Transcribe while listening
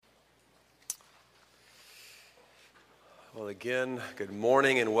Well, again, good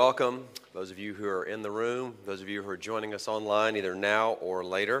morning and welcome. Those of you who are in the room, those of you who are joining us online, either now or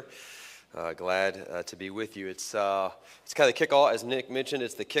later, glad to be with you. It's kind of the kickoff, as Nick mentioned.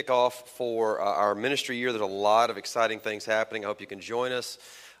 It's the kickoff for our ministry year. There's a lot of exciting things happening. I hope you can join us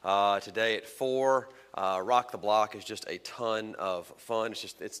today at 4. Rock the Block is just a ton of fun.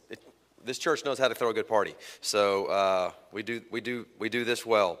 This church knows how to throw a good party, so we do this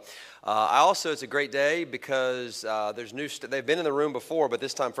well. It's a great day because there's they've been in the room before, but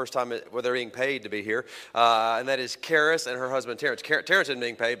this time, first time where they're being paid to be here, and that is Karis and her husband Terrence. Terrence isn't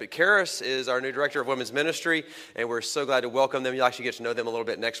being paid, but Karis is our new director of women's ministry, and we're so glad to welcome them. You'll actually get to know them a little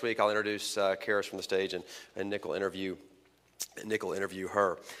bit next week. I'll introduce Karis from the stage, and Nick will interview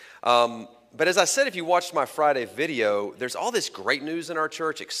her. But as I said, if you watched my Friday video, there's all this great news in our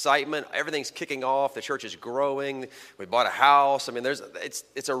church, excitement, everything's kicking off, the church is growing, we bought a house. I mean,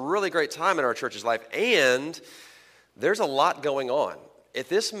 it's a really great time in our church's life, and there's a lot going on. At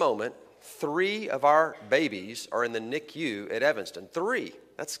this moment, 3 of our babies are in the NICU at Evanston. 3.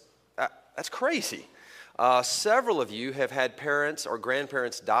 That's crazy. Several of you have had parents or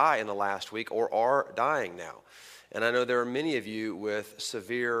grandparents die in the last week or are dying now. And I know there are many of you with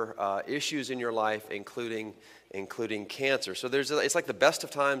severe issues in your life, including cancer. So it's like the best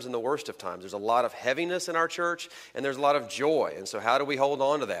of times and the worst of times. There's a lot of heaviness in our church, and there's a lot of joy. And so how do we hold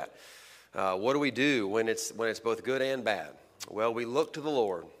on to that? What do we do when it's both good and bad? Well, we look to the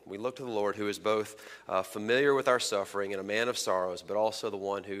Lord. We look to the Lord, who is both familiar with our suffering and a man of sorrows, but also the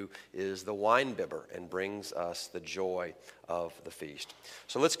one who is the wine bibber and brings us the joy of the feast.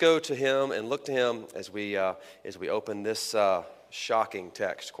 So let's go to him and look to him as we open this shocking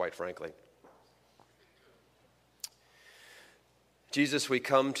text, quite frankly. Jesus, we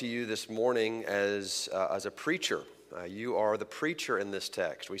come to you this morning as a preacher. You are the preacher in this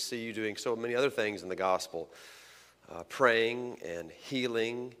text. We see you doing so many other things in the gospel. Praying and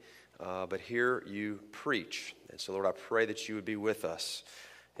healing, but here you preach. And so, Lord, I pray that you would be with us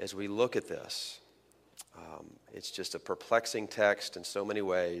as we look at this. It's just a perplexing text in so many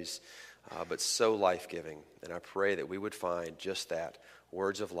ways, but so life-giving. And I pray that we would find just that,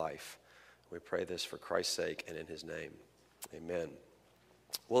 words of life. We pray this for Christ's sake and in his name. Amen.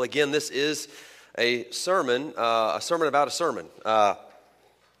 Well, again, this is a sermon about a sermon.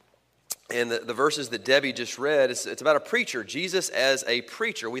 And the verses that Debbie just read, it's about a preacher, Jesus as a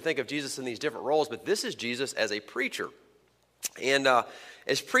preacher. We think of Jesus in these different roles, but this is Jesus as a preacher. And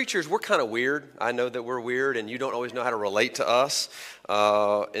as preachers, we're kind of weird. I know that we're weird, and you don't always know how to relate to us.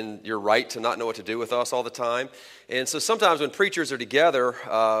 And you're right to not know what to do with us all the time. And so sometimes when preachers are together,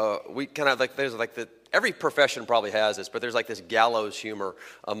 we kind of every profession probably has this, but there's like this gallows humor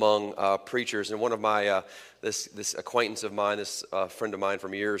among preachers. And one of my, this acquaintance of mine, this friend of mine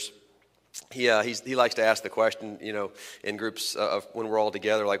from years, he likes to ask the question, in groups of when we're all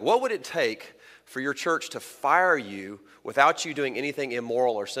together, like, what would it take for your church to fire you without you doing anything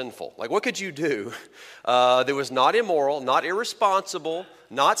immoral or sinful? Like, what could you do that was not immoral, not irresponsible,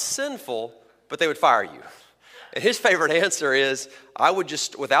 not sinful, but they would fire you? And his favorite answer is, I would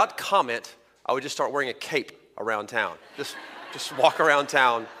just, without comment, I would just start wearing a cape around town. Just walk around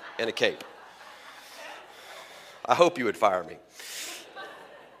town in a cape. I hope you would fire me.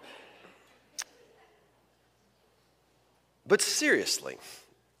 But seriously,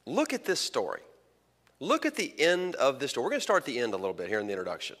 look at this story. Look at the end of this story. We're going to start at the end a little bit here in the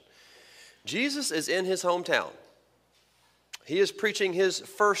introduction. Jesus is in his hometown. He is preaching his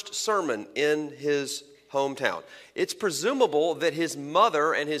first sermon in his hometown. It's presumable that his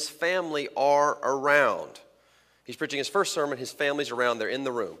mother and his family are around. He's preaching his first sermon. His family's around. They're in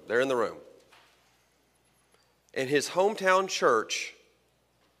the room. And his hometown church,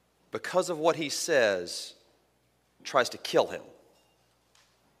 because of what he says, tries to kill him.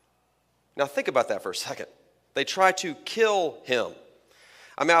 Now think about that for a second. They try to kill him.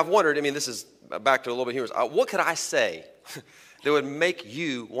 I've wondered, this is back to a little bit humorous. What could I say that would make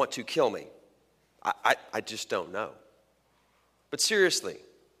you want to kill me? I just don't know. But seriously,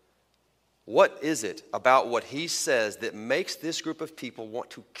 what is it about what he says that makes this group of people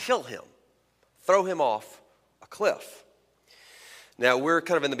want to kill him, throw him off a cliff? Now, we're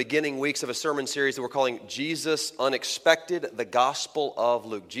kind of in the beginning weeks of a sermon series that we're calling Jesus Unexpected, the Gospel of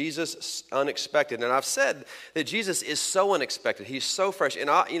Luke. Jesus Unexpected. And I've said that Jesus is so unexpected. He's so fresh. And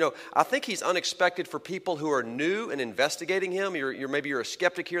I think he's unexpected for people who are new and investigating him. Maybe you're a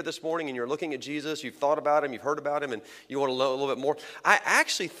skeptic here this morning and you're looking at Jesus. You've thought about him, you've heard about him, and you want to know a little bit more. I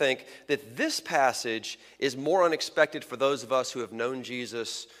actually think that this passage is more unexpected for those of us who have known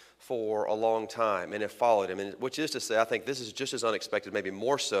Jesus for a long time and have followed him, which is to say, I think this is just as unexpected, maybe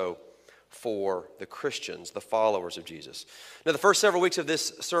more so, for the Christians, the followers of Jesus. Now, the first several weeks of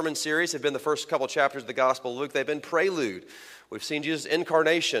this sermon series have been the first couple chapters of the Gospel of Luke. They've been prelude. We've seen Jesus'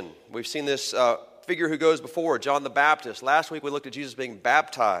 incarnation. We've seen this figure who goes before, John the Baptist. Last week we looked at Jesus being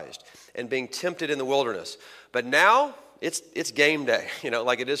baptized and being tempted in the wilderness. But now it's game day,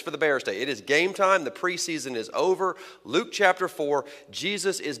 like it is for the Bears Day. It is game time. The preseason is over. Luke chapter 4,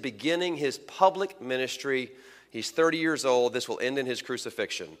 Jesus is beginning his public ministry. He's 30 years old. This will end in his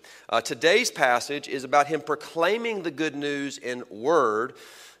crucifixion. Today's passage is about him proclaiming the good news in word.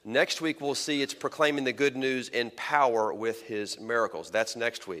 Next week, we'll see it's proclaiming the good news in power with his miracles. That's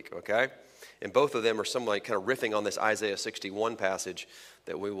next week, okay? And both of them are some kind of riffing on this Isaiah 61 passage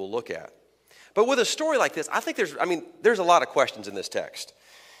that we will look at. But with a story like this, I think there's a lot of questions in this text.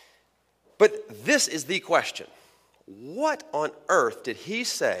 But this is the question. What on earth did he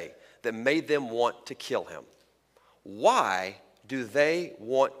say that made them want to kill him? Why do they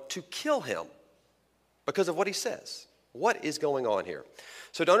want to kill him? Because of what he says. What is going on here?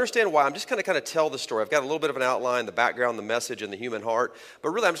 So to understand why, I'm just going to kind of tell the story. I've got a little bit of an outline, the background, the message, and the human heart.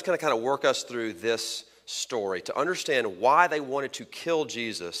 But really, I'm just going to kind of work us through this story to understand why they wanted to kill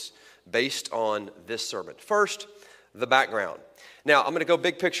Jesus based on this sermon. First, the background. Now, I'm going to go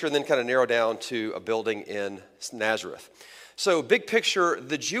big picture and then kind of narrow down to a building in Nazareth. So, big picture,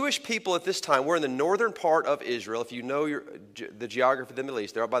 the Jewish people at this time, we're in the northern part of Israel. If you know the geography of the Middle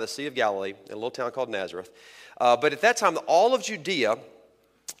East, they're up by the Sea of Galilee in a little town called Nazareth. But at that time, all of Judea,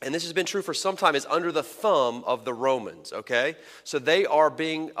 and this has been true for some time, is under the thumb of the Romans, okay? So they are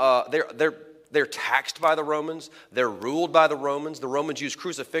being, they're taxed by the Romans. They're ruled by the Romans. The Romans use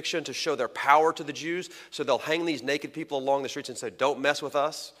crucifixion to show their power to the Jews. So they'll hang these naked people along the streets and say, don't mess with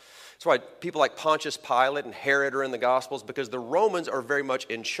us. That's why people like Pontius Pilate and Herod are in the Gospels, because the Romans are very much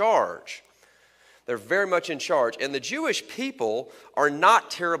in charge. They're very much in charge. And the Jewish people are not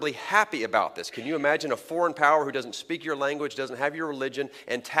terribly happy about this. Can you imagine a foreign power who doesn't speak your language, doesn't have your religion,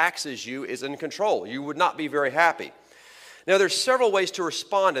 and taxes you, is in control? You would not be very happy. Now, there's several ways to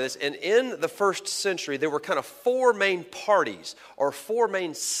respond to this. And in the first century, there were kind of four main parties or four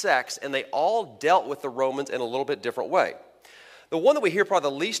main sects, and they all dealt with the Romans in a little bit different way. The one that we hear probably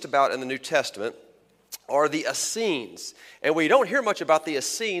the least about in the New Testament are the Essenes. And we don't hear much about the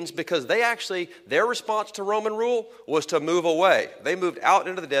Essenes because their response to Roman rule was to move away. They moved out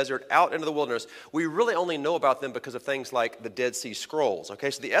into the desert, out into the wilderness. We really only know about them because of things like the Dead Sea Scrolls. Okay,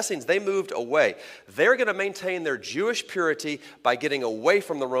 so the Essenes, they moved away. They're going to maintain their Jewish purity by getting away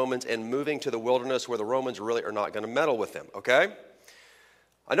from the Romans and moving to the wilderness where the Romans really are not going to meddle with them. Okay?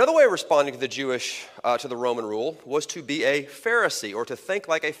 Another way of responding to the Roman rule was to be a Pharisee, or to think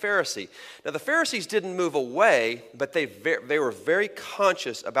like a Pharisee. Now, the Pharisees didn't move away, but they were very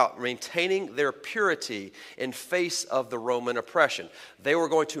conscious about maintaining their purity in face of the Roman oppression. They were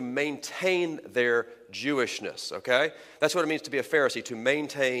going to maintain their Jewishness, okay? That's what it means to be a Pharisee, to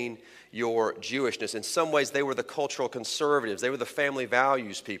maintain your Jewishness. In some ways, they were the cultural conservatives. They were the family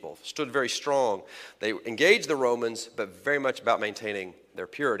values people, stood very strong. They engaged the Romans, but very much about maintaining their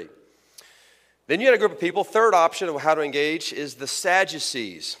purity. Then you had a group of people. Third option of how to engage is the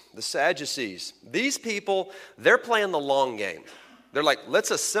Sadducees. The Sadducees. These people, they're playing the long game. They're like, let's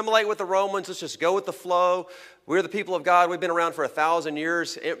assimilate with the Romans. Let's just go with the flow. We're the people of God. We've been around for 1,000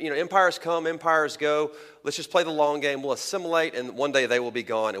 years. Empires come, empires go. Let's just play the long game. We'll assimilate, and one day they will be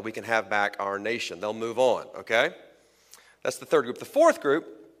gone, and we can have back our nation. They'll move on, okay? That's the third group. The fourth group,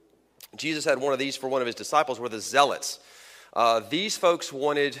 Jesus had one of these for one of his disciples, were the Zealots. These folks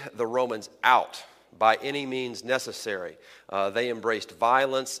wanted the Romans out by any means necessary. They embraced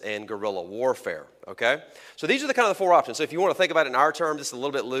violence and guerrilla warfare, okay? So these are the kind of the four options. So if you want to think about it in our terms, it's a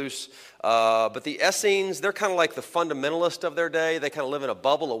little bit loose. But the Essenes, they're kind of like the fundamentalist of their day. They kind of live in a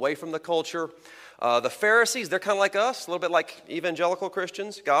bubble away from the culture. The Pharisees, they're kind of like us, a little bit like evangelical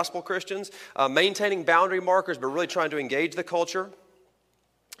Christians, gospel Christians, maintaining boundary markers, but really trying to engage the culture.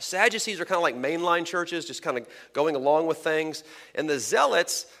 Sadducees are kind of like mainline churches, just kind of going along with things. And the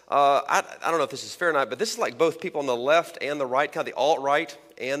Zealots, I don't know if this is fair or not, but this is like both people on the left and the right, kind of the alt-right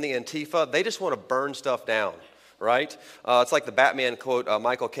and the Antifa. They just want to burn stuff down, right? It's like the Batman quote,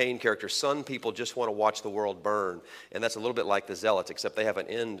 Michael Caine character, some people just want to watch the world burn. And that's a little bit like the Zealots, except they have an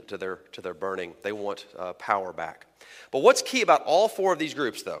end to their burning. They want power back. But what's key about all four of these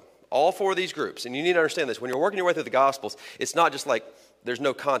groups, though? All four of these groups, and you need to understand this, when you're working your way through the Gospels, it's not just like there's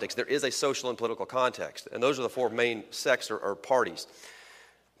no context. There is a social and political context, and those are the four main sects or parties.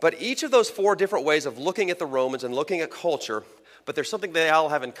 But each of those four different ways of looking at the Romans and looking at culture, but there's something they all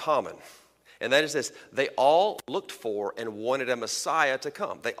have in common, and that is this: they all looked for and wanted a Messiah to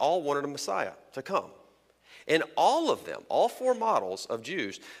come. They all wanted a Messiah to come. And all of them, all four models of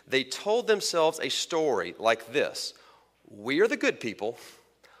Jews, they told themselves a story like this. We are the good people.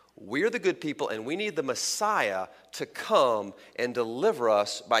 We're the good people, and we need the Messiah to come and deliver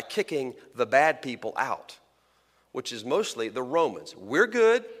us by kicking the bad people out, which is mostly the Romans. We're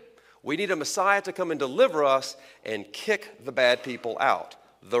good. We need a Messiah to come and deliver us and kick the bad people out,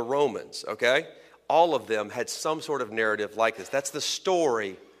 the Romans, okay? All of them had some sort of narrative like this. That's the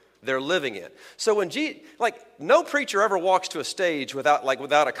story they're living in. So when no preacher ever walks to a stage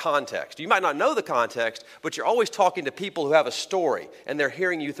without a context. You might not know the context, but you're always talking to people who have a story, and they're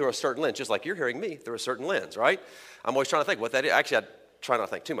hearing you through a certain lens, just like you're hearing me through a certain lens, right? I'm always trying to think what that is. Actually, I try not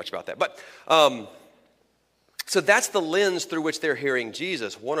to think too much about that. But so that's the lens through which they're hearing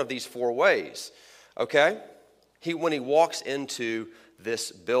Jesus, one of these four ways, okay? When he walks into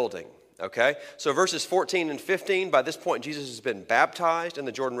this building. Okay, so verses 14 and 15, by this point, Jesus has been baptized in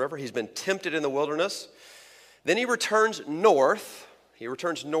the Jordan River. He's been tempted in the wilderness. Then he returns north. He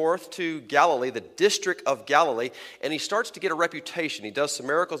returns north to Galilee, the district of Galilee, and he starts to get a reputation. He does some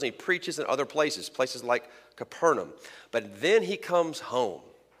miracles, and he preaches in other places like Capernaum. But then he comes home.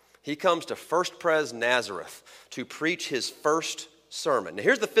 He comes to First Pres Nazareth to preach his first sermon. Now,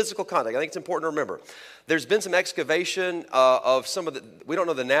 here's the physical context. I think it's important to remember. There's been some excavation of some of we don't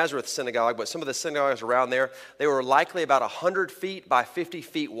know the Nazareth synagogue, but some of the synagogues around there, they were likely about 100 feet by 50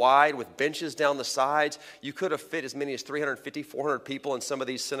 feet wide with benches down the sides. You could have fit as many as 350, 400 people in some of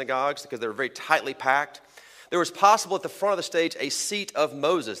these synagogues because they were very tightly packed. There was possible at the front of the stage a seat of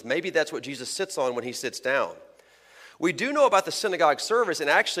Moses. Maybe that's what Jesus sits on when he sits down. We do know about the synagogue service, and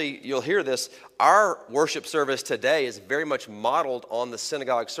actually, you'll hear this, our worship service today is very much modeled on the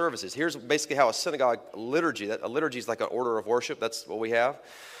synagogue services. Here's basically how a synagogue liturgy, a liturgy is like an order of worship, that's what we have.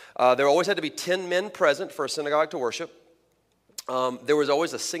 There always had to be 10 men present for a synagogue to worship. There was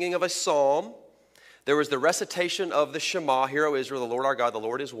always a singing of a psalm. There was the recitation of the Shema, Hear, O Israel, the Lord our God, the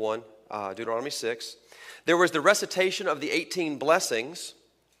Lord is one, Deuteronomy 6. There was the recitation of the 18 blessings.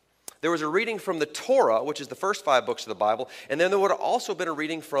 There was a reading from the Torah, which is the first 5 books of the Bible, and then there would have also been a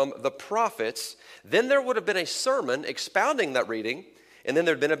reading from the prophets. Then there would have been a sermon expounding that reading, and then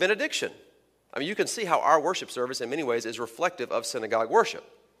there had been a benediction. I mean, you can see how our worship service in many ways is reflective of synagogue worship.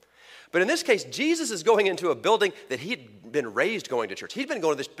 But in this case, Jesus is going into a building that he'd been raised going to church. He'd been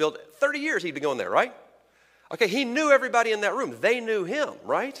going to this building, 30 years he'd been going there, right? Okay, he knew everybody in that room. They knew him,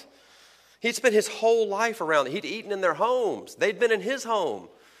 right? He'd spent his whole life around. He'd eaten in their homes. They'd been in his home.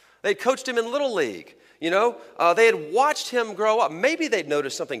 They'd coached him in Little League, they had watched him grow up. Maybe they'd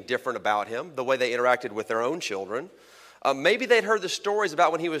noticed something different about him, the way they interacted with their own children. Maybe they'd heard the stories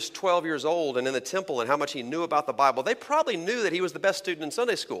about when he was 12 years old and in the temple and how much he knew about the Bible. They probably knew that he was the best student in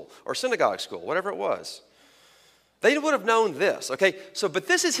Sunday school or synagogue school, whatever it was. They would have known this, okay? But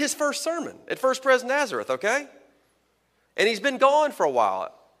this is his first sermon at First Pres Nazareth, okay? And he's been gone for a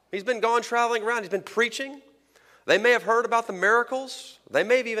while. He's been gone traveling around. He's been preaching. They may have heard about the miracles. They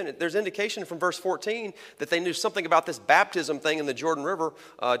may have even, there's indication from verse 14 that they knew something about this baptism thing in the Jordan River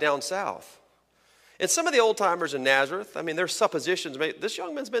down south. And some of the old timers in Nazareth, their suppositions, this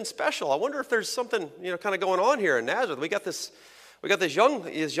young man's been special. I wonder if there's something, kind of going on here in Nazareth. We got this young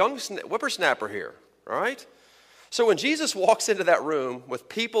whippersnapper here, all right? So when Jesus walks into that room with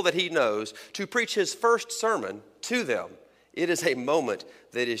people that he knows to preach his first sermon to them, it is a moment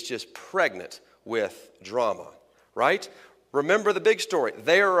that is just pregnant with drama. Right? Remember the big story.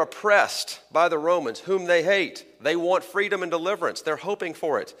 They are oppressed by the Romans, whom they hate. They want freedom and deliverance. They're hoping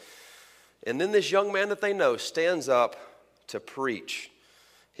for it. And then this young man that they know stands up to preach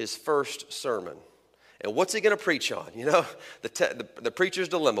his first sermon. And what's he going to preach on? The preacher's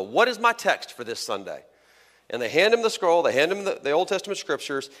dilemma. What is my text for this Sunday? And they hand him the scroll. They hand him the Old Testament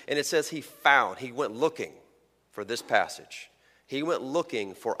scriptures. And it says he went looking for this passage. He went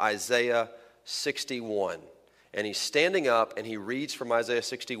looking for Isaiah 61. And he's standing up and he reads from Isaiah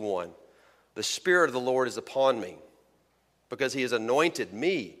 61. The Spirit of the Lord is upon me because he has anointed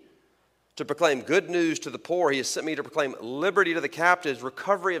me to proclaim good news to the poor. He has sent me to proclaim liberty to the captives,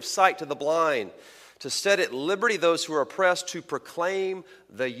 recovery of sight to the blind, to set at liberty those who are oppressed, to proclaim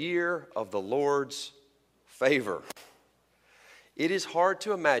the year of the Lord's favor. It is hard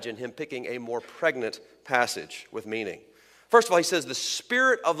to imagine him picking a more pregnant passage with meaning. First of all, he says, the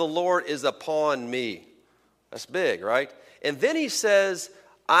Spirit of the Lord is upon me. That's big, right? And then he says,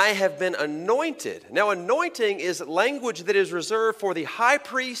 I have been anointed. Now, anointing is language that is reserved for the high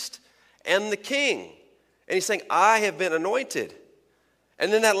priest and the king. And he's saying, I have been anointed.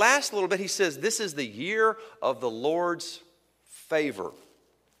 And then that last little bit, he says, this is the year of the Lord's favor.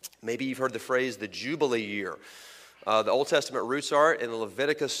 Maybe you've heard the phrase, the Jubilee year. The Old Testament roots are in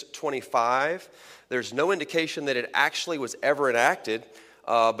Leviticus 25. There's no indication that it actually was ever enacted,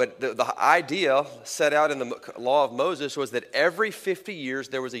 but the idea set out in the law of Moses was that every 50 years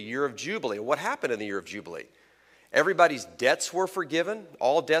there was a year of Jubilee. What happened in the year of Jubilee? Everybody's debts were forgiven.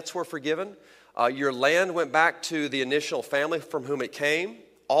 All debts were forgiven. Your land went back to the initial family from whom it came.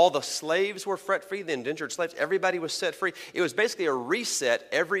 All the slaves were set free, the indentured slaves. Everybody was set free. It was basically a reset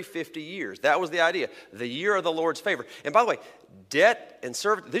every 50 years. That was the idea, the year of the Lord's favor. And by the way, debt and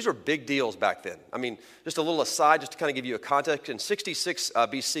servitude, these were big deals back then. I mean, just a little aside, just to kind of give you a context. In 66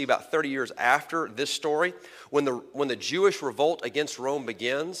 BC, about 30 years after this story, when the Jewish revolt against Rome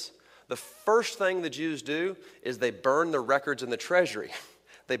begins, the first thing the Jews do is they burn the records in the treasury.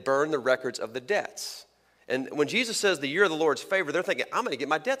 They burn the records of the debts. And when Jesus says the year of the Lord's favor, they're thinking, I'm going to get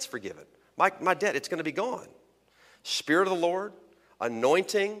my debts forgiven. My debt, it's going to be gone. Spirit of the Lord,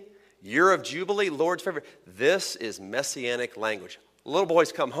 anointing, year of Jubilee, Lord's favor. This is messianic language. Little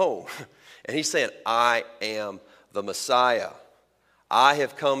boy's come home, and he's saying, I am the Messiah. I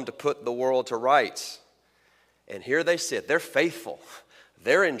have come to put the world to rights. And here they sit. They're faithful.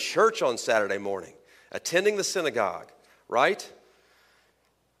 They're in church on Saturday morning, attending the synagogue, right?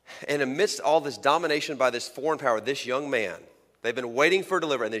 And amidst all this domination by this foreign power, this young man, they've been waiting for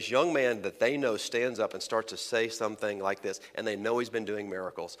deliverance, and this young man that they know stands up and starts to say something like this, and they know he's been doing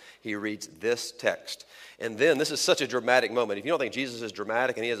miracles. He reads this text. And then, this is such a dramatic moment. If you don't think Jesus is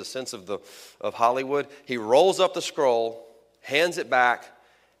dramatic and he has a sense of Hollywood, he rolls up the scroll, hands it back,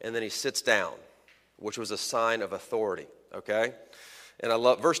 and then he sits down, which was a sign of authority, okay? And I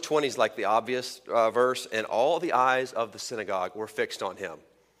love, verse 20 is like the obvious verse, and all the eyes of the synagogue were fixed on him.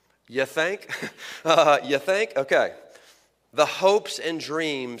 You think? You think? Okay. The hopes and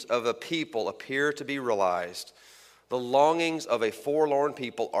dreams of a people appear to be realized. The longings of a forlorn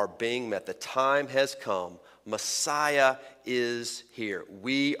people are being met. The time has come. Messiah is here.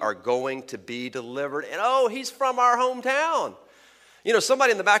 We are going to be delivered. And oh, he's from our hometown. You know,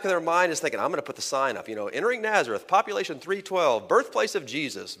 somebody in the back of their mind is thinking, I'm going to put the sign up. You know, entering Nazareth, population 312, birthplace of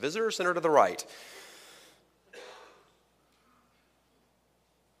Jesus, visitor center to the right.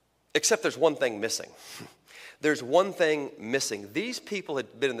 Except there's one thing missing. There's one thing missing. These people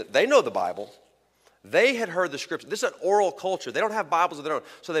had been they know the Bible. They had heard the Scripture. This is an oral culture. They don't have Bibles of their own,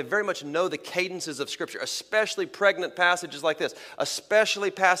 so they very much know the cadences of Scripture, especially pregnant passages like this,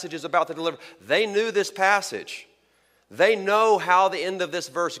 especially passages about the deliverance. They knew this passage. They know how the end of this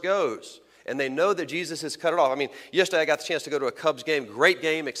verse goes. And they know that Jesus has cut it off. I mean, yesterday I got the chance to go to a Cubs game. Great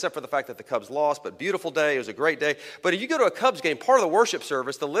game, except for the fact that the Cubs lost, but beautiful day. It was a great day. But if you go to a Cubs game, part of the worship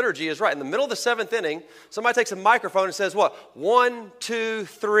service, the liturgy is right. In the middle of the seventh inning, somebody takes a microphone and says what? 1, 2,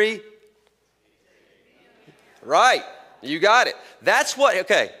 3. Right. You got it. That's what,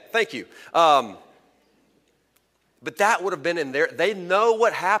 okay, thank you. But that would have been in there. They know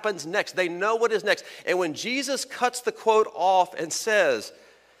what happens next. They know what is next. And when Jesus cuts the quote off and says,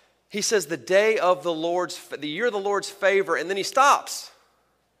 he says the day of the year of the Lord's favor, and then he stops.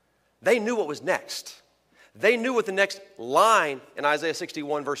 They knew what was next. They knew what the next line in Isaiah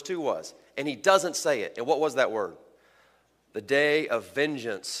 61 verse 2 was. And he doesn't say it. And what was that word? The day of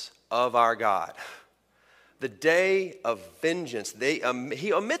vengeance of our God. The day of vengeance.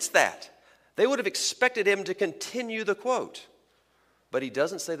 He omits that. They would have expected him to continue the quote. But he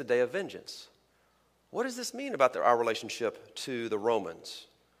doesn't say the day of vengeance. What does this mean about our relationship to the Romans?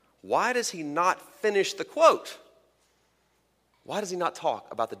 Why does he not finish the quote? Why does he not talk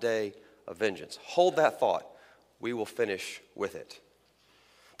about the day of vengeance? Hold that thought. We will finish with it.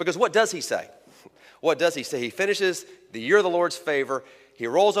 Because what does he say? What does he say? He finishes the year of the Lord's favor. He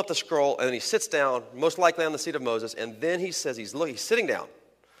rolls up the scroll, and then he sits down, most likely on the seat of Moses, and then he says, he's sitting down.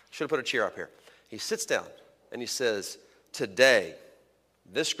 Should have put a chair up here. He sits down, and he says, today,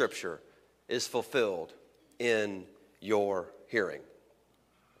 this scripture is fulfilled in your hearing.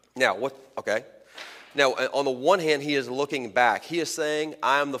 Now, Now, on the one hand, he is looking back. He is saying,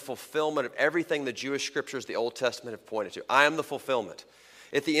 I am the fulfillment of everything the Jewish scriptures, the Old Testament, have pointed to. I am the fulfillment.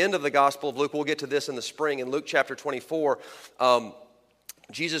 At the end of the Gospel of Luke, we'll get to this in the spring, in Luke chapter 24,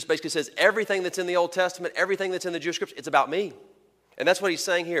 Jesus basically says, everything that's in the Old Testament, everything that's in the Jewish scriptures, it's about me. And that's what he's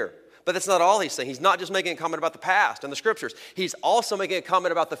saying here. But that's not all he's saying. He's not just making a comment about the past and the scriptures. He's also making a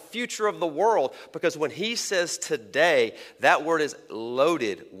comment about the future of the world, because when he says today, that word is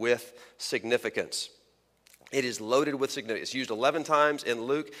loaded with significance. It is loaded with significance. It's used 11 times in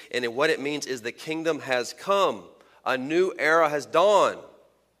Luke, and what it means is the kingdom has come. A new era has dawned.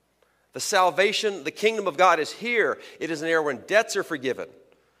 The salvation, the kingdom of God is here. It is an era when debts are forgiven,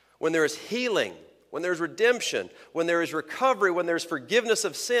 when there is healing, when there's redemption, when there is recovery, when there's forgiveness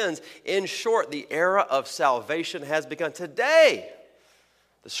of sins. In short, the era of salvation has begun. Today,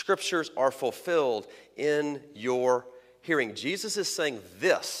 the scriptures are fulfilled in your hearing. Jesus is saying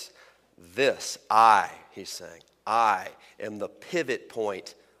this, he's saying, I am the pivot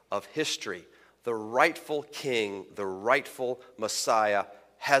point of history. The rightful king, the rightful Messiah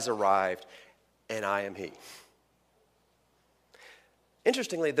has arrived, and I am he.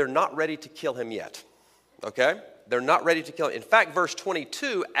 Interestingly, they're not ready to kill him yet, okay? They're not ready to kill him. In fact, verse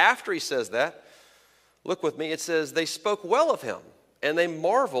 22, after he says that, look with me, it says, they spoke well of him, and they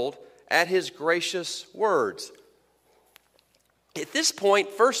marveled at his gracious words. At this point,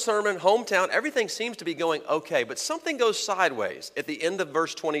 first sermon, hometown, everything seems to be going okay, but something goes sideways at the end of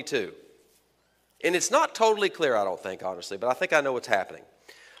verse 22. And it's not totally clear, I don't think, honestly, but I think I know what's happening.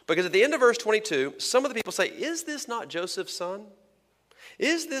 Because at the end of verse 22, some of the people say, is this not Joseph's son?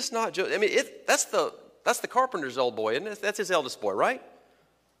 Is this not Joseph? I mean, that's the carpenter's old boy, isn't it? That's his eldest boy, right?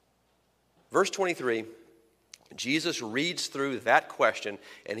 Verse 23, Jesus reads through that question,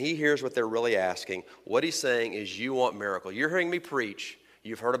 and he hears what they're really asking. What he's saying is, you want miracle. You're hearing me preach.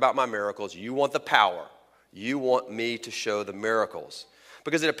 You've heard about my miracles. You want the power. You want me to show the miracles.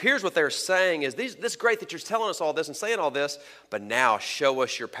 Because it appears what they're saying is, this is great that you're telling us all this and saying all this, but now show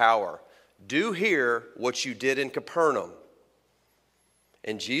us your power. Do here what you did in Capernaum.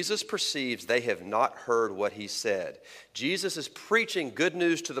 And Jesus perceives they have not heard what he said. Jesus is preaching good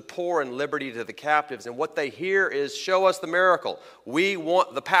news to the poor and liberty to the captives. And what they hear is, show us the miracle. We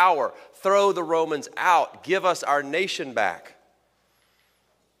want the power. Throw the Romans out. Give us our nation back.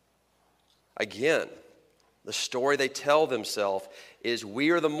 Again, the story they tell themselves is, we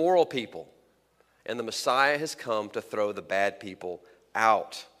are the moral people. And the Messiah has come to throw the bad people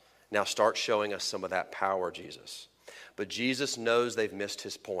out. Now start showing us some of that power, Jesus. But Jesus knows they've missed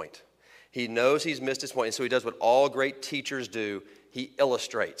his point. He knows he's missed his point, and so he does what all great teachers do. He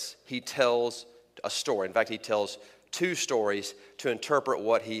illustrates. He tells a story. In fact, he tells two stories to interpret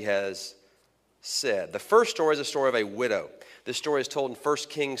what he has said. The first story is a story of a widow. This story is told in 1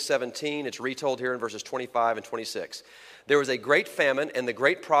 Kings 17. It's retold here in verses 25 and 26. There was a great famine, and the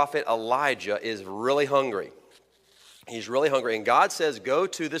great prophet Elijah is really hungry. He's really hungry, and God says, go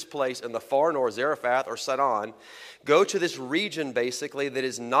to this place in the far north, Zarephath or Sidon. Go to this region, basically, that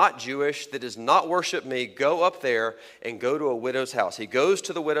is not Jewish, that does not worship me. Go up there and go to a widow's house. He goes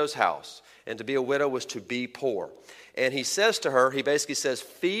to the widow's house, and to be a widow was to be poor. And he says to her, he basically says,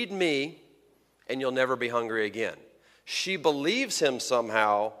 feed me, and you'll never be hungry again. She believes him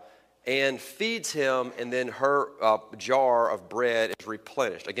somehow and feeds him, and then her jar of bread is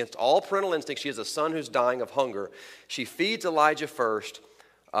replenished. Against all parental instinct, she has a son who's dying of hunger. She feeds Elijah first,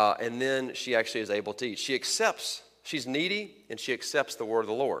 and then she actually is able to eat. She accepts. She's needy, and she accepts the word of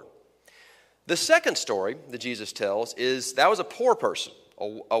the Lord. The second story that Jesus tells is, that was a poor person,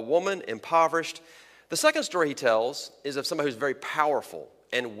 a woman impoverished. The second story he tells is of somebody who's very powerful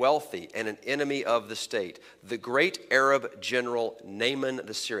and wealthy and an enemy of the state, the great Arab general Naaman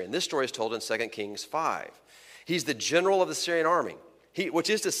the Syrian. This story is told in 2 Kings 5. He's the general of the Syrian army, which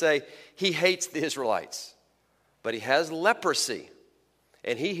is to say, he hates the Israelites, but he has leprosy.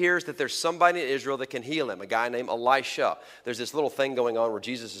 And he hears that there's somebody in Israel that can heal him, a guy named Elisha. There's this little thing going on where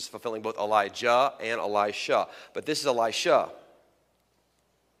Jesus is fulfilling both Elijah and Elisha. But this is Elisha,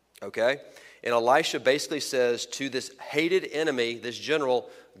 okay? And Elisha basically says to this hated enemy, this general,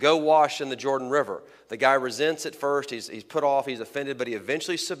 go wash in the Jordan River. The guy resents at first. He's put off. He's offended, but he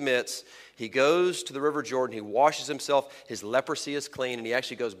eventually submits. He goes to the River Jordan. He washes himself. His leprosy is clean. And he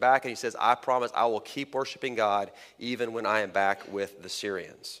actually goes back and he says, I promise I will keep worshiping God even when I am back with the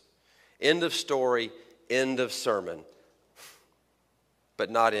Syrians. End of story, end of sermon, but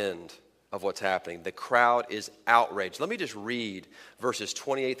not end of what's happening. The crowd is outraged. Let me just read verses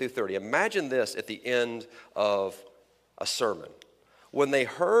 28 through 30. Imagine this at the end of a sermon. When they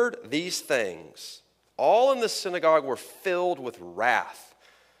heard these things, all in the synagogue were filled with wrath.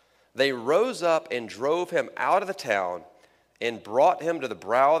 They rose up and drove him out of the town and brought him to the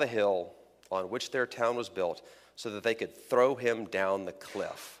brow of the hill on which their town was built, so that they could throw him down the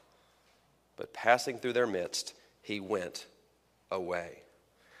cliff. But passing through their midst, he went away.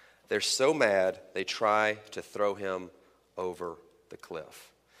 They're so mad, they try to throw him over the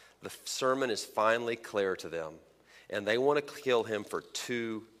cliff. The sermon is finally clear to them, and they want to kill him for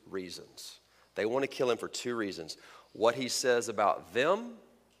two reasons. They want to kill him for two reasons. What he says about them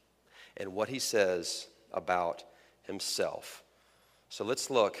and what he says about himself. So let's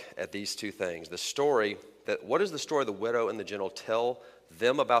look at these two things. What does the story of the widow and the general tell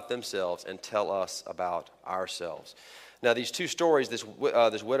them about themselves and tell us about ourselves? Now, these two stories, this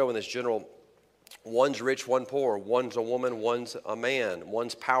widow and this general, One's rich, one poor. One's a woman, one's a man.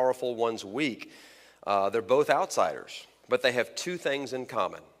 One's powerful, one's weak. They're both outsiders, but they have two things in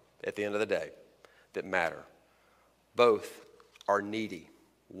common at the end of the day that matter. Both are needy.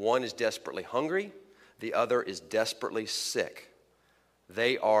 One is desperately hungry. The other is desperately sick.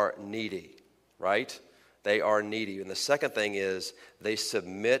 They are needy, right? They are needy. And the second thing is they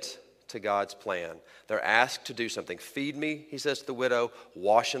submit to God's plan. They're asked to do something. Feed me, he says to the widow,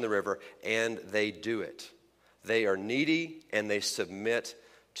 wash in the river, and they do it. They are needy and they submit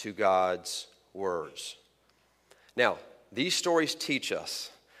to God's words. Now, these stories teach us.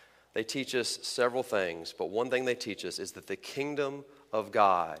 They teach us several things, but one thing they teach us is that the kingdom of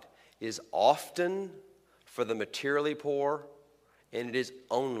God is often for the materially poor, and it is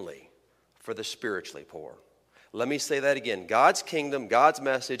only for the spiritually poor. Let me say that again. God's kingdom, God's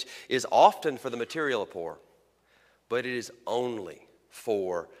message is often for the materially poor, but it is only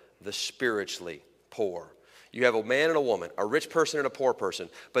for the spiritually poor. You have a man and a woman, a rich person and a poor person,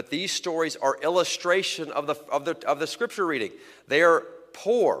 but these stories are illustration of the scripture reading. They are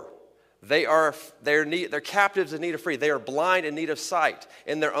poor. They're captives in need of freedom. They are blind in need of sight.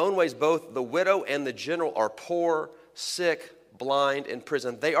 In their own ways, both the widow and the general are poor, sick, blind, in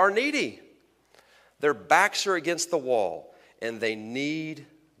prison. They are needy. Their backs are against the wall, and they need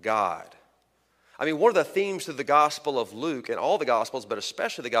God. I mean, one of the themes of the Gospel of Luke, and all the Gospels, but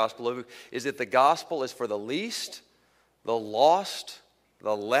especially the Gospel of Luke, is that the Gospel is for the least, the lost,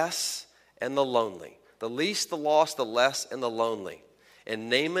 the less, and the lonely. The least, the lost, the less, and the lonely. And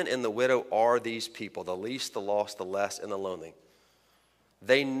Naaman and the widow are these people, the least, the lost, the less, and the lonely.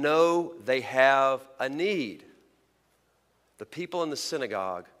 They know they have a need. The people in the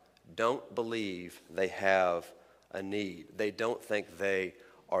synagogue don't believe they have a need. They don't think they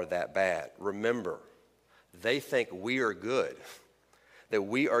are that bad. Remember, they think we are good, that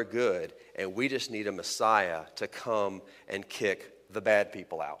we are good, and we just need a Messiah to come and kick the bad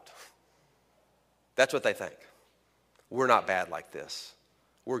people out. That's what they think. We're not bad like this.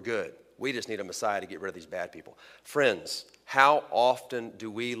 We're good. We just need a Messiah to get rid of these bad people. Friends, how often do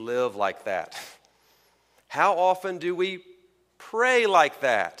we live like that? How often do we pray like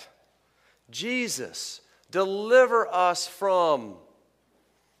that? Jesus, deliver us from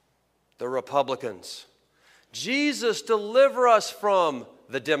the Republicans. Jesus, deliver us from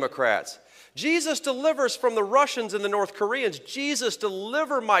the Democrats. Jesus, deliver us from the Russians and the North Koreans. Jesus,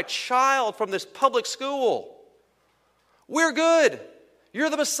 deliver my child from this public school. We're good. You're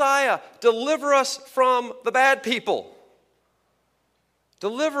the Messiah. Deliver us from the bad people.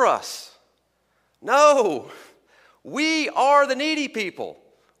 Deliver us. No, we are the needy people.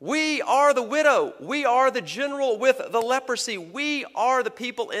 We are the widow. We are the general with the leprosy. We are the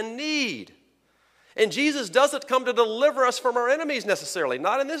people in need. And Jesus doesn't come to deliver us from our enemies necessarily,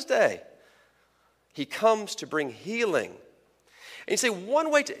 not in this day. He comes to bring healing. And you say,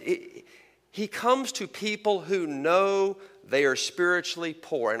 one way he comes to people who know they are spiritually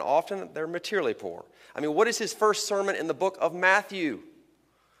poor, and often they're materially poor. I mean, what is his first sermon in the book of Matthew?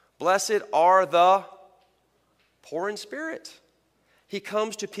 Blessed are the poor in spirit. He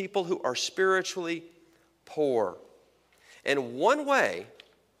comes to people who are spiritually poor. And one way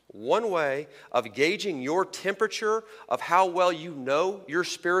of gauging your temperature of how well you know your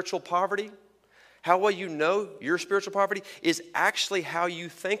spiritual poverty, how well you know your spiritual poverty, is actually how you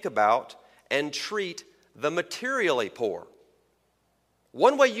think about and treat the materially poor.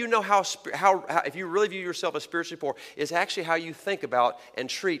 One way you know how if you really view yourself as spiritually poor is actually how you think about and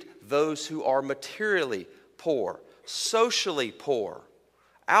treat those who are materially poor, socially poor,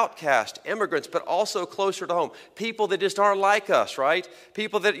 outcast, immigrants, but also closer to home. People that just aren't like us, right?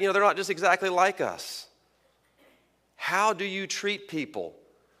 People that, they're not just exactly like us. How do you treat people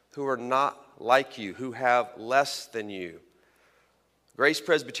who are not like you, who have less than you? Grace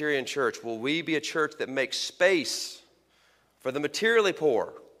Presbyterian Church, will we be a church that makes space for the materially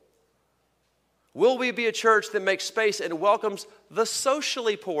poor? Will we be a church that makes space and welcomes the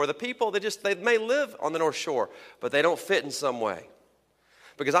socially poor, the people that they may live on the North Shore, but they don't fit in some way?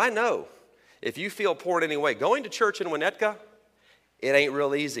 Because I know if you feel poor in any way, going to church in Winnetka, it ain't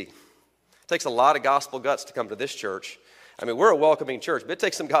real easy. It takes a lot of gospel guts to come to this church. I mean, we're a welcoming church, but it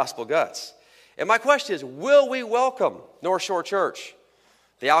takes some gospel guts. And my question is, will we welcome North Shore Church,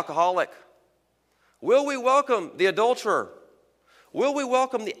 the alcoholic? Will we welcome the adulterer? Will we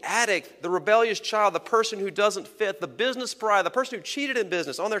welcome the addict, the rebellious child, the person who doesn't fit, the business pariah, the person who cheated in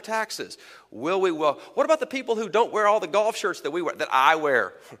business on their taxes? Will we welcome? What about the people who don't wear all the golf shirts that we wear, that I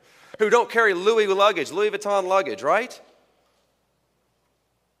wear, who don't carry Louis Vuitton luggage, right?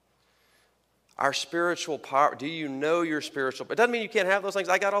 Our spiritual power, do you know your spiritual? It doesn't mean you can't have those things.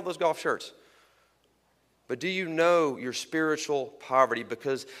 I got all those golf shirts. But do you know your spiritual poverty?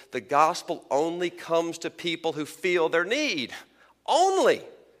 Because the gospel only comes to people who feel their need. Only.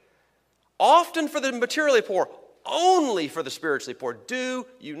 Often for the materially poor, only for the spiritually poor. Do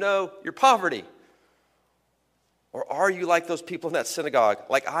you know your poverty? Or are you like those people in that synagogue,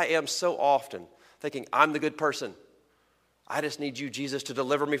 like I am so often, thinking, I'm the good person. I just need you, Jesus, to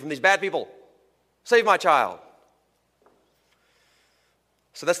deliver me from these bad people. Save my child.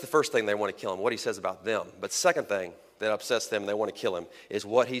 So that's the first thing they want to kill him, what he says about them. But second thing that upsets them and they want to kill him is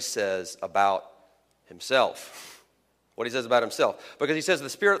what he says about himself. What he says about himself. Because he says the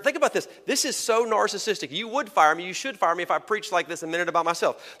Spirit, think about this. This is so narcissistic. You would fire me, you should fire me if I preached like this a minute about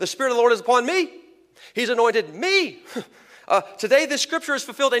myself. The Spirit of the Lord is upon me. He's anointed me. Today this scripture is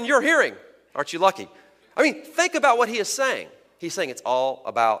fulfilled in your hearing. Aren't you lucky? I mean, think about what he is saying. He's saying it's all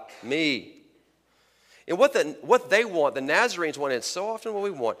about me. And what they want, the Nazarenes want, and it's so often what we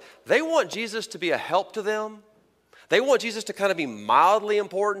want, they want Jesus to be a help to them. They want Jesus to kind of be mildly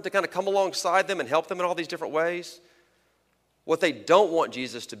important, to kind of come alongside them and help them in all these different ways. What they don't want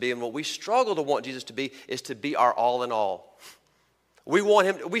Jesus to be, and what we struggle to want Jesus to be, is to be our all in all.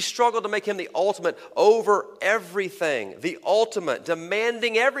 We struggle to make him the ultimate over everything, the ultimate,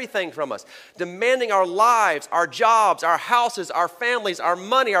 demanding everything from us, demanding our lives, our jobs, our houses, our families, our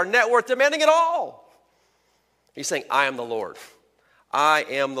money, our net worth, demanding it all. He's saying, I am the Lord. I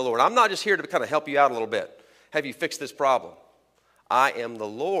am the Lord. I'm not just here to kind of help you out a little bit, have you fix this problem. I am the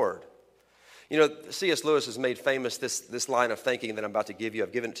Lord. You know, C.S. Lewis has made famous this line of thinking that I'm about to give you.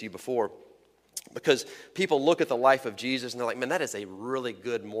 I've given it to you before. Because people look at the life of Jesus and they're like, man, that is a really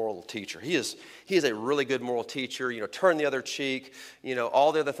good moral teacher. He is a really good moral teacher. You know, turn the other cheek. You know,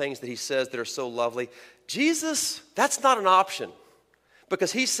 all the other things that he says that are so lovely. Jesus, that's not an option.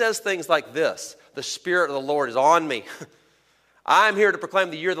 Because he says things like this. The Spirit of the Lord is on me. I'm here to proclaim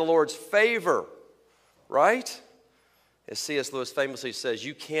the year of the Lord's favor. Right? As C.S. Lewis famously says,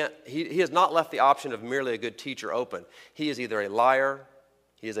 he has not left the option of merely a good teacher open. He is either a liar,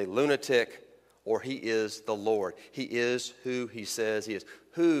 he is a lunatic, or he is the Lord. He is who he says he is.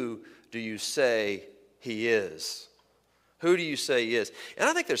 Who do you say he is? Who do you say he is? And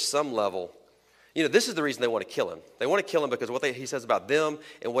I think there's some level, you know, this is the reason they want to kill him. They want to kill him because of what he says about them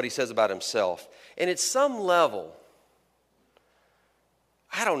and what he says about himself. And at some level,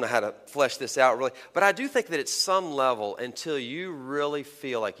 I don't know how to flesh this out really, but I do think that at some level, until you really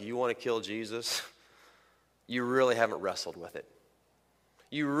feel like you want to kill Jesus, you really haven't wrestled with it.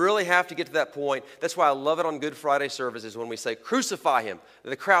 You really have to get to that point. That's why I love it on Good Friday services when we say, crucify him.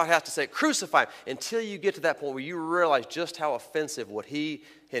 The crowd has to say, crucify him, until you get to that point where you realize just how offensive what he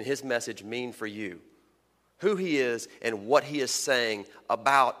and his message mean for you, who he is and what he is saying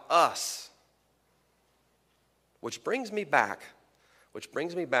about us. Which brings me back,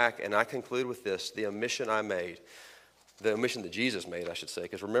 and I conclude with this, the omission I made, the omission that Jesus made, I should say,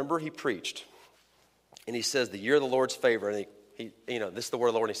 because remember he preached, and he says the year of the Lord's favor, and this is the word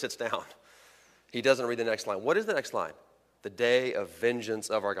of the Lord, and he sits down. He doesn't read the next line. What is the next line? The day of vengeance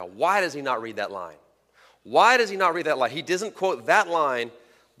of our God. Why does he not read that line? Why does he not read that line? He doesn't quote that line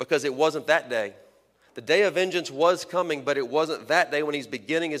because it wasn't that day. The day of vengeance was coming, but it wasn't that day when he's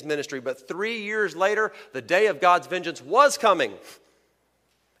beginning his ministry. But 3 years later, the day of God's vengeance was coming.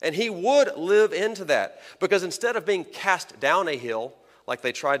 And he would live into that. Because instead of being cast down a hill, like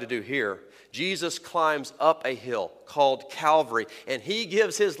they tried to do here, Jesus climbs up a hill called Calvary, and he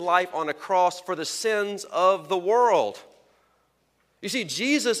gives his life on a cross for the sins of the world. You see,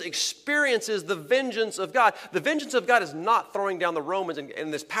 Jesus experiences the vengeance of God. The vengeance of God is not throwing down the Romans in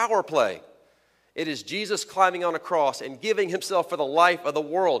this power play. It is Jesus climbing on a cross and giving himself for the life of the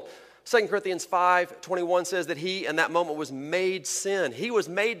world. 2 Corinthians 5:21 says that he, in that moment, was made sin. He was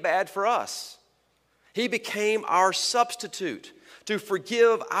made bad for us. He became our substitute to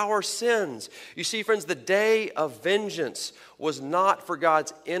forgive our sins. You see, friends, the day of vengeance was not for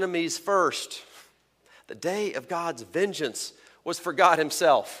God's enemies first. The day of God's vengeance was for God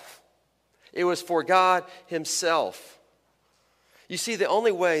himself. It was for God himself. You see, the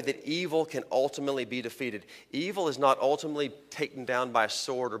only way that evil can ultimately be defeated, evil is not ultimately taken down by a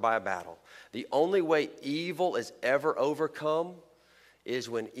sword or by a battle. The only way evil is ever overcome is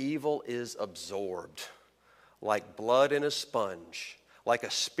when evil is absorbed. Like blood in a sponge, like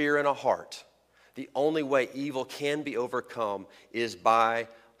a spear in a heart. The only way evil can be overcome is by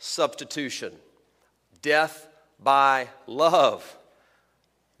substitution. Death by love.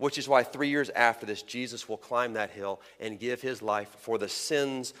 Which is why 3 years after this, Jesus will climb that hill and give his life for the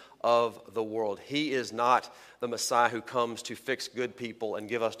sins of the world. He is not the Messiah who comes to fix good people and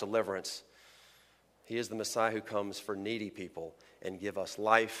give us deliverance. He is the Messiah who comes for needy people and give us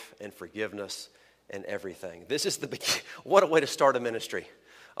life and forgiveness and everything. This is what a way to start a ministry.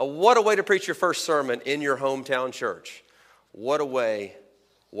 What a way to preach your first sermon in your hometown church. What a way,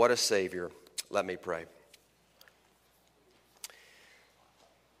 what a Savior. Let me pray.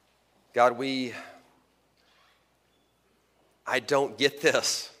 God, I don't get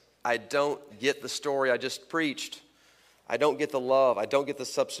this. I don't get the story I just preached. I don't get the love. I don't get the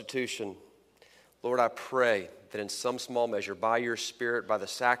substitution. Lord, I pray that in some small measure, by your Spirit, by the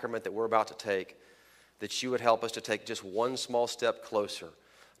sacrament that we're about to take, that you would help us to take just one small step closer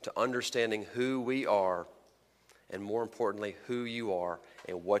to understanding who we are, and more importantly, who you are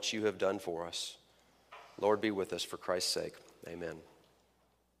and what you have done for us. Lord, be with us for Christ's sake. Amen.